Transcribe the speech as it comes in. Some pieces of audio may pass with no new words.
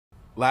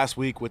last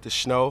week with the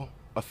snow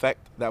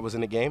effect that was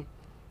in the game,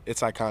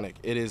 it's iconic.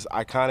 It is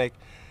iconic.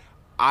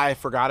 I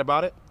forgot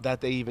about it,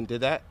 that they even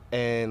did that.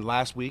 And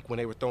last week when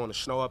they were throwing the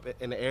snow up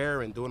in the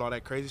air and doing all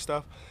that crazy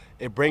stuff,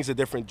 it brings a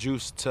different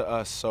juice to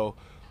us. So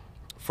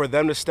for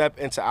them to step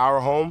into our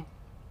home,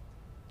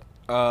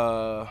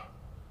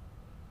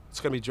 it's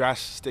going to be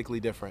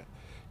drastically different,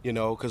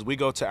 because we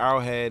go to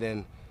Arrowhead,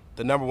 and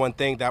the number one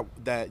thing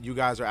that you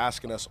guys are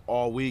asking us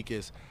all week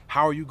is,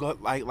 how are you going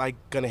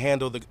to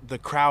handle the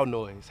crowd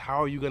noise?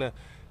 How are you going to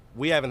 –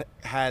 we haven't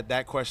had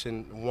that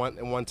question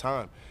one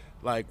time.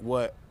 Like,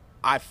 what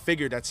I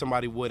figured that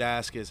somebody would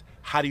ask is,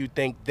 how do you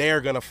think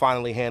they're going to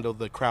finally handle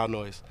the crowd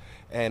noise?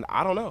 And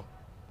I don't know,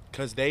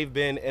 because they've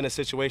been in a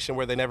situation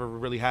where they never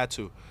really had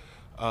to.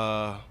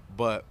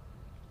 But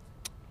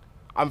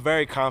I'm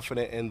very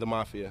confident in the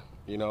Mafia,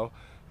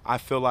 I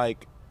feel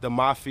like the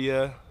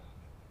Mafia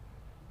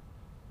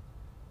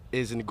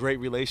is in great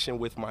relation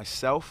with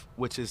myself,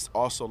 which is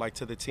also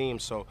to the team.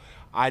 So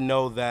I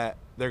know that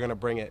they're going to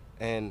bring it,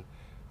 and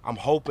I'm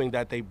hoping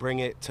that they bring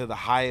it to the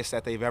highest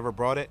that they've ever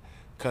brought it,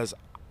 because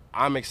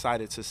I'm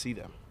excited to see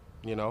them,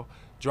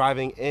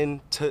 Driving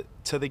into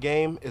the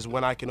game is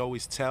when I can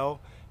always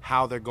tell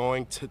how they're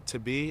going to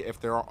be. If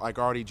they're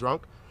already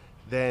drunk,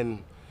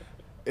 then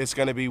it's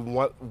going to be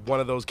one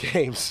of those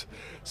games.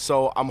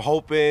 So I'm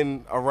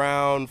hoping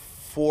around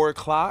 4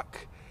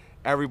 o'clock,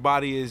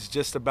 everybody is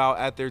just about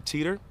at their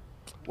teeter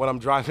when I'm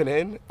driving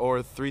in, or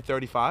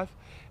 3:35,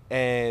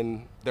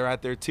 and they're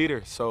at their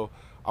teeter. So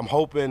I'm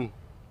hoping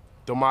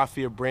the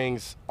Mafia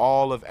brings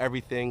all of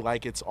everything,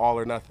 like it's all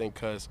or nothing,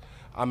 because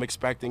I'm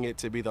expecting it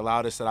to be the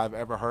loudest that I've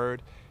ever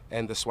heard,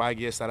 and the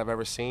swaggiest that I've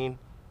ever seen,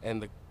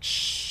 and the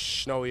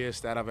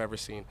snowiest that I've ever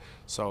seen.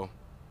 So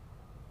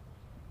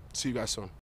see you guys soon.